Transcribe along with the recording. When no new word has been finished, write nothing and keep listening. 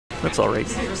That's alright.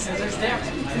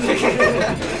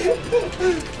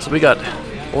 So we got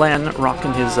Len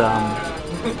rocking his,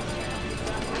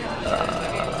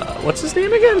 what's his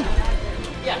name again?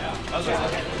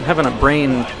 I'm having a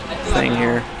brain thing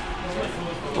here.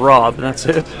 Rob, that's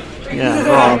it. Yeah,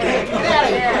 Rob.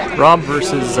 Rob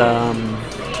versus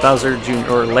Bowser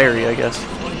Jr. or Larry, I guess.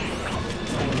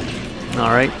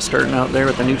 Alright, starting out there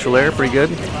with the neutral air, pretty good.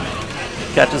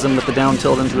 Catches him with the down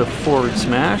tilt into a forward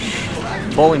smash.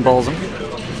 Bowling balls him,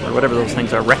 or whatever those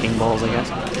things are, wrecking balls, I guess.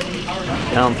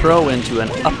 Down throw into an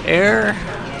up air.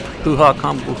 Hoo-ha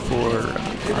combo for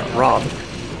Rob.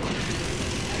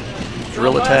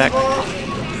 Drill attack.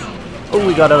 Oh,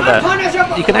 we got out of that.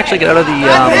 You can actually get out of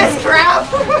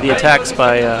the attacks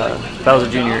by Bowser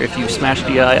Jr. if you smash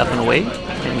DI up and away,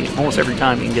 and almost every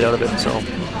time you can get out of it, so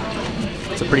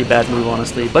it's a pretty bad move,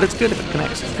 honestly, but it's good if it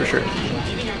connects, for sure.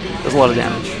 Does a lot of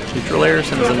damage. Neutral air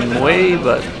sends him away,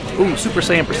 but ooh, Super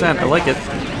Saiyan %, I like it.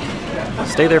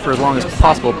 Stay there for as long as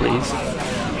possible, please.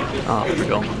 Oh, there we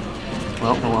go.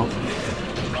 Well, oh well.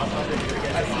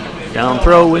 Down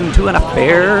throw into an up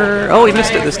air. Oh, he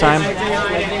missed it this time.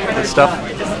 Good stuff.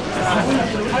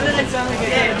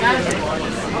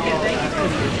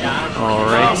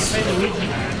 Alright.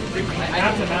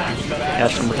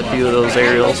 Catch him with a few of those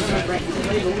aerials.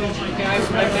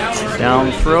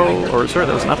 Down throw, or sorry,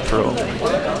 that was an up throw.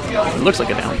 It looks like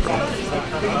a down throw.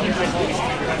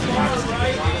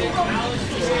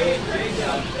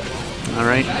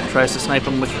 Alright, tries to snipe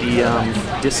him with the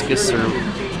discus or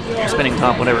spinning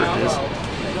top, whatever it is.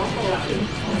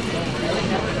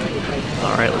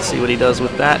 Alright, let's see what he does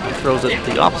with that. He throws it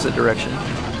the opposite direction.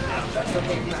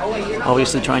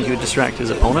 Obviously trying to distract his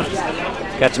opponent.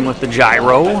 Catch him with the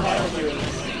gyro.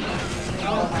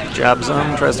 Jabs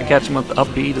him, tries to catch him with the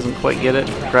up B, doesn't quite get it.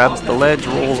 Grabs the ledge,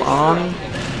 rolls on.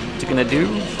 What's he gonna do?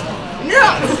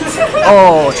 No!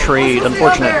 Oh, trade.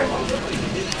 Unfortunate.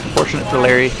 Unfortunate for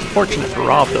Larry. Fortunate for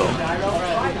Rob, though.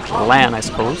 Lan, I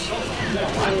suppose.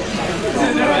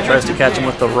 Tries to catch him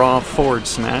with the raw forward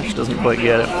smash, doesn't quite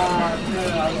get it.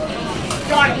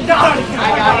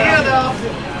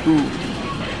 Ooh,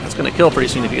 that's gonna kill pretty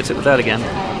soon if he gets hit with that again.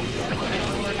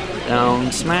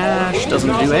 Down smash,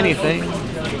 doesn't do anything.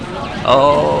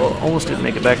 Oh, almost didn't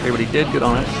make it back there, but he did. Good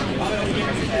on it.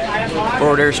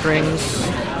 Forward air strings.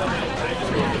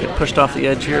 Get pushed off the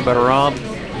edge here by Rob.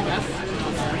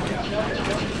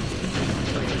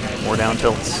 More down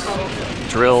tilts.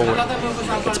 Drill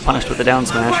gets punished with the down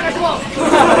smash.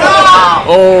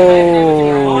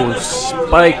 Oh,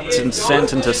 spiked and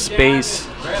sent into space.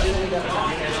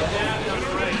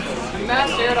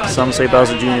 Some say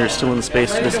Bowser Jr. is still in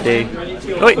space to this day.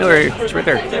 Oh wait, no, it's right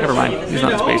there. Never mind. He's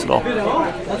not in space at all.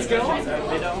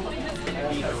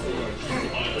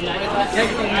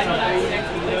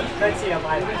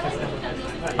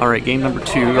 Alright, game number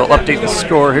 2. I'll update the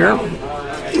score here.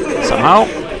 Somehow.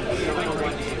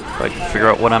 If I can figure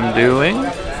out what I'm doing.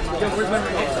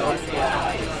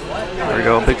 There we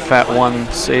go, big fat one,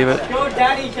 save it.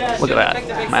 Look at that,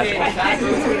 magical.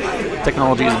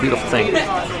 Technology is a beautiful thing.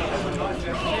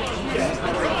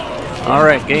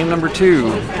 Alright, game number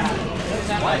 2.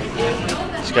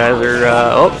 These guys are,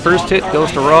 oh, first hit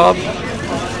goes to Rob.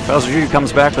 Bowser Jr.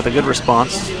 comes back with a good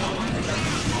response.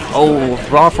 Oh,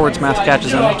 raw forward smash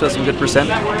catches him, does some good percent.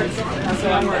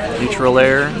 Neutral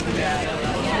air.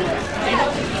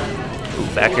 Ooh,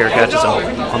 back air catches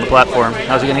him on the platform.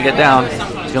 How's he going to get down?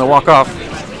 He's going to walk off.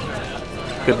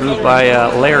 Good move by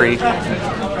Larry.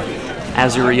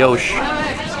 AzureYosh.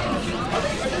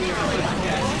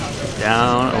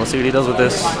 Down. Let's see what he does with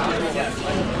this.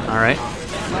 Alright.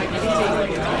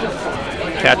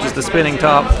 Catches the spinning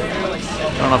top. I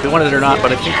don't know if he wanted it or not,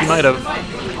 but I think he might have.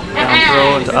 Down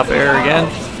throw into up air again.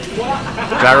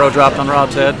 Gyro dropped on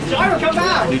Rob's head.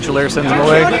 Neutral air sends him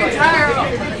away.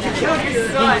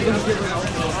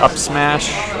 Up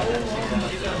smash.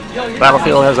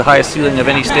 Battlefield has the highest ceiling of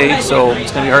any stage, so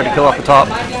it's going to be hard to kill off the top.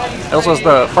 It also has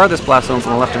the farthest blast zones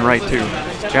on the left and right, too.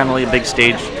 It's generally a big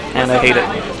stage, and I hate it.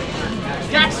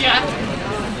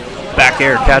 Back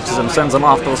air catches him, sends him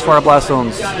off those far blast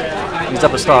zones. He's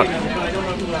up a stock.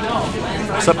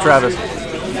 What's up, Travis?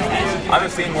 I'm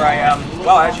seeing where I am.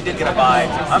 Well, I actually did get a bye.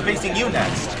 I'm facing you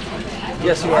next.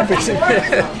 Yes, you are facing me.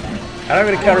 And I'm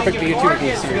going to counterpick the YouTube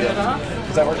against you,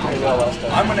 because that worked pretty well last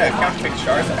time. I'm going to counterpick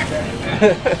Charizard.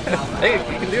 Hey,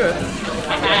 you can do it.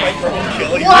 My throw can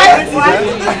kill you.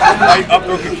 My up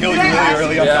throw can kill you really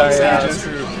early on some stages. That's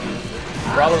true.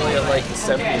 Probably at like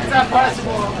 70.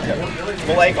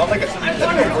 Well, like on like the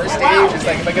first stage, it's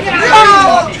like if I get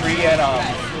the tree and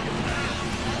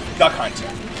Duck Hunt.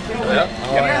 Yeah.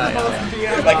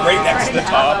 Like right next to the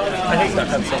top. I hate Duck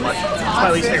Hunt so much. It's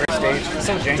my least favorite stage. It's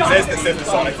so janky. Says the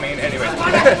Sonic main. Anyway.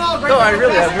 No, I'd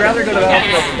rather go to the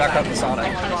outfield than duck up the Sonic.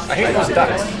 I hate those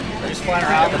ducks. They're just flying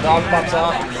around, the dog pops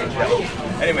off.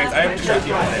 Anyways, I am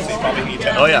distracted by this, so you probably need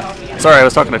to. Oh yeah. Sorry, I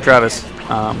was talking to Travis.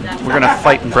 We're gonna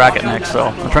fight in bracket next, so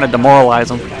I'm trying to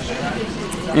demoralize him.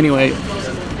 Anyway,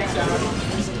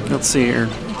 let's see here.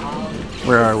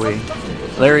 Where are we?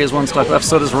 Larry has one stock left,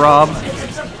 so does Rob.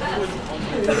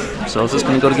 So is this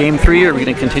going to go to game 3, or are we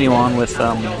going to continue on with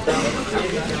the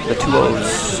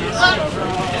 2-0s?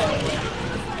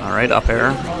 All right, up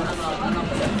air.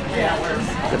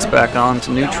 Gets back on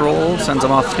to neutral, sends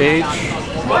him off stage.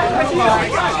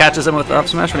 Catches him with the up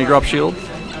smash when he drops shield.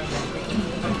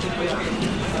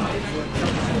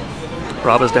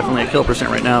 Rob is definitely a kill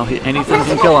percent right now. Anything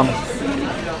can kill him.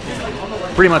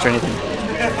 Pretty much anything.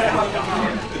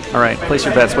 All right, place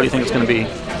your bets. What do you think it's going to be?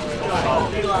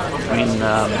 I mean,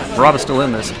 Rob is still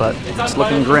in this, but it's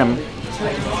looking grim.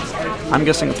 I'm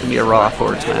guessing it's going to be a raw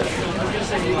forward smash.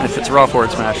 And if it's a raw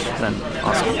forward smash, then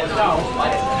awesome.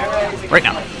 Right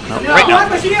now. No, right now.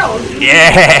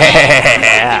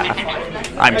 Yeah!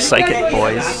 I'm psychic,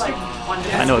 boys.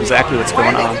 I know exactly what's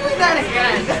going on.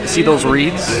 See those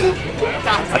reads?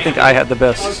 I think I had the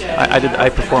best. I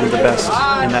performed the best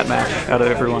in that match out of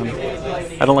everyone.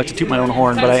 I don't like to toot my own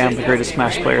horn, but I am the greatest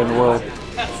Smash player in the world.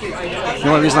 The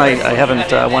only reason I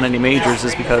haven't won any majors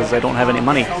is because I don't have any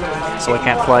money, so I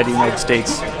can't fly to the United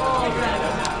States.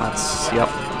 That's, yep.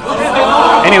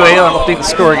 Anyway, I'll update the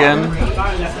score again.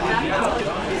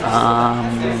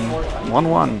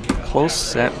 1-1. Close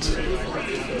set.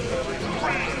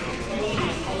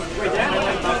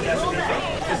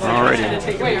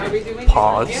 Alrighty.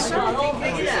 Pause. Is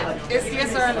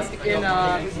CSR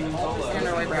in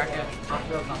the way bracket?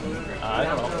 I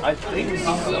don't know. I think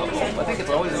so. I think it's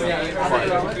always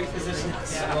probably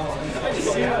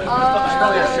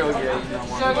a show game.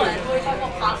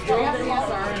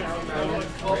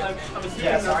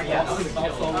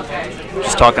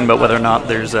 Just talking about whether or not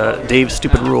there's a Dave's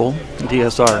stupid rule in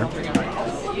DSR,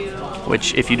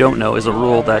 which, if you don't know, is a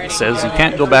rule that says you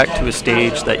can't go back to a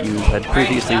stage that you had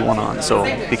previously won on. So,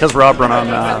 because Rob run on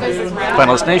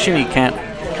Final Destination, he can't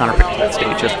counterpick that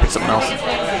stage, just pick something else.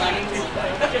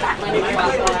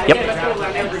 Yep.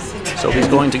 So he's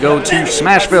going to go to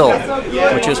Smashville,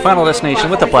 which is Final Destination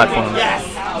with the platform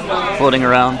floating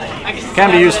around.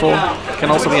 Can be useful, can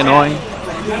also be annoying.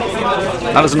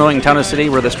 Not as annoying in Town and City,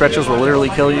 where the stretches will literally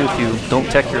kill you if you don't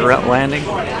tech your landing.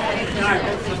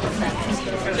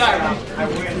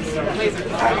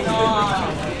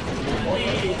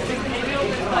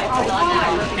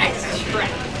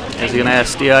 Is he going to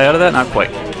SDI out of that? Not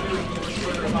quite.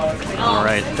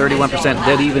 Alright, 31%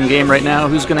 dead even game right now.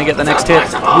 Who's going to get the next hit?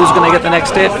 Who's going to get the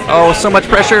next hit? Oh, so much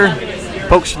pressure.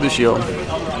 Pokes through the shield.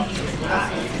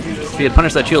 If he had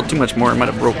punished that shield too much more, it might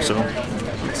have broke, so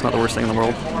it's not the worst thing in the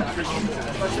world.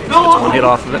 Gets one hit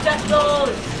off of it.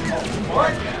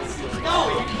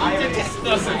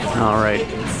 Alright.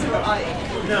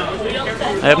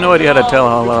 I have no idea how to tell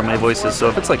how loud my voice is, so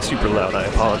if it's like super loud, I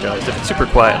apologize. If it's super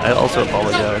quiet, I also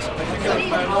apologize.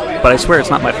 But I swear it's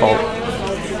not my fault.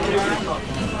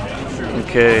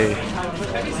 Okay.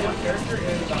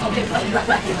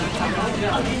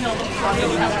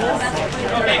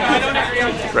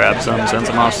 Grabs him, sends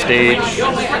him off stage.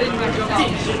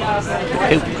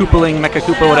 Koopaling, Mecha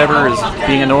Koopa, whatever, is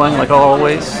being annoying like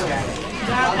always.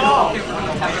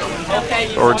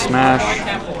 Forward smash.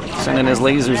 Sending his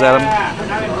lasers at him.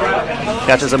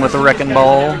 Catches him with the Wrecking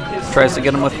Ball. Tries to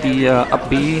get him with the up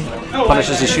B.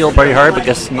 Punishes his shield pretty hard, but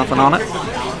gets nothing on it.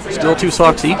 Still 2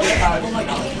 stocks each.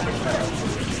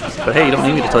 But hey, you don't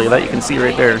need me to tell you that. You can see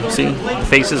right there. See? The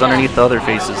faces underneath the other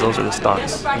faces. Those are the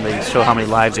stocks. And they show how many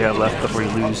lives you have left before you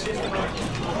lose.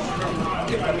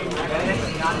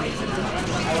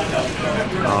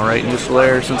 Alright, neutral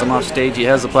air sends him off stage. He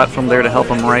has the platform there to help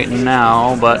him right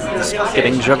now, but it's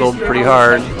getting juggled pretty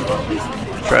hard.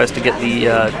 Tries to get the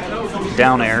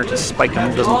down air to spike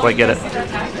him. Doesn't quite get it.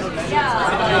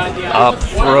 Up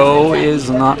throw is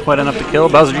not quite enough to kill.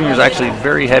 Bowser Jr. is actually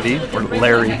very heavy. Or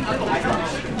Larry.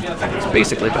 It's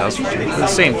basically Bowser Jr. It's the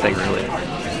same thing, really.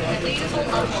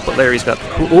 But Larry's got...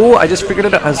 Oh, I just figured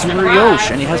it out. AzureYosh,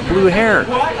 and he has blue hair.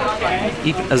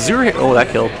 Azure... Oh, that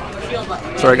killed.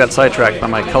 Sorry, I got sidetracked by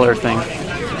my color thing.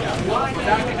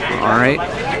 Alright.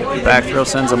 Back throw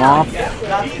sends him off. Up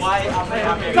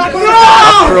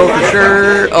throw for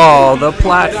sure. Oh, the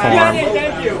platform.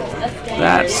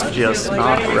 That's just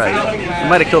not right. He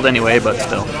might have killed anyway, but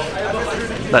still.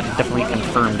 That definitely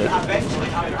confirmed it.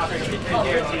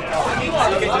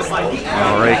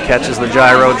 Alright, catches the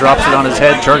gyro, drops it on his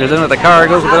head, charges in with the car,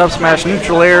 goes with an up smash,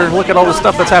 neutral air. Look at all the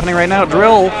stuff that's happening right now.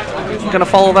 Drill Gonna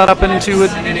follow that up into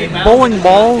a bowling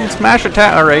ball, smash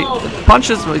attack. All right,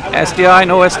 punches, SDI,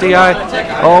 no SDI.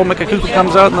 Oh, Mikakuku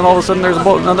comes out, and then all of a sudden there's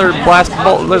another blast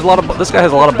ball. There's a lot of. This guy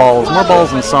has a lot of balls, more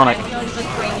balls than Sonic.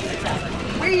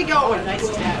 Where are you going?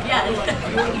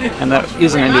 And that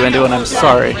isn't innuendo, and I'm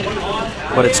sorry,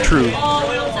 but it's true.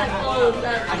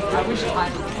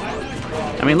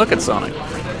 I mean, look at Sonic.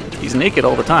 He's naked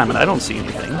all the time, and I don't see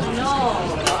anything.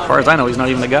 As far as I know, he's not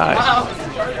even the guy.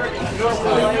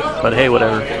 But hey,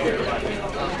 whatever.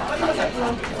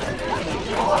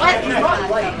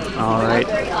 Alright.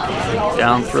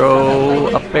 Down throw,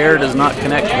 up air does not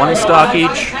connect. One stock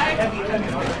each.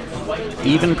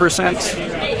 Even percent.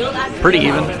 Pretty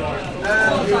even.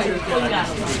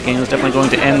 This game is definitely going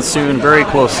to end soon. Very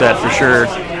close set for sure.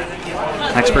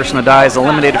 Next person to die is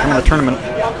eliminated from the tournament.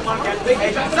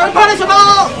 It's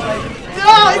unpunishable!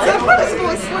 No, it's unpunishable,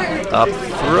 I swear! Up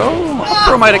throw? Up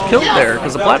throw might have killed there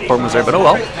because the platform was there, but oh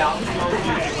well.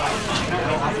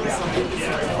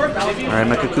 Alright,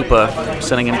 Mikakupa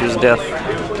sending him to his death.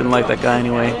 Didn't like that guy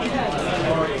anyway.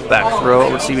 Back throw,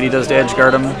 let's see what he does to edge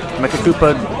guard him.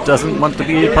 Mikakupa doesn't want to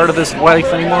be a part of this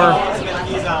life anymore.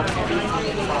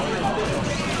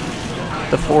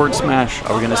 The forward smash.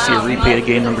 Are we going to see a repeat of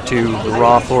game number 2? The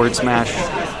raw forward smash.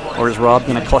 Or is Rob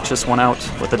going to clutch this one out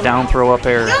with a down throw up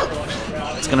air?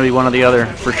 It's going to be one or the other,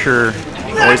 for sure.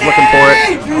 Always looking for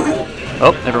it.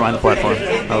 Oh, never mind the platform.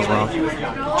 That was wrong.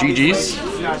 GG's.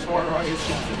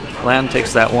 Land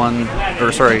takes that one.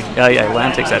 Or sorry, yeah,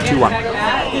 Land takes that 2-1.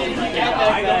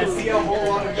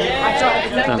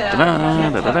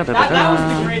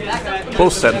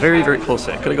 Close set, very, very close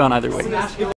set. Could have gone either way.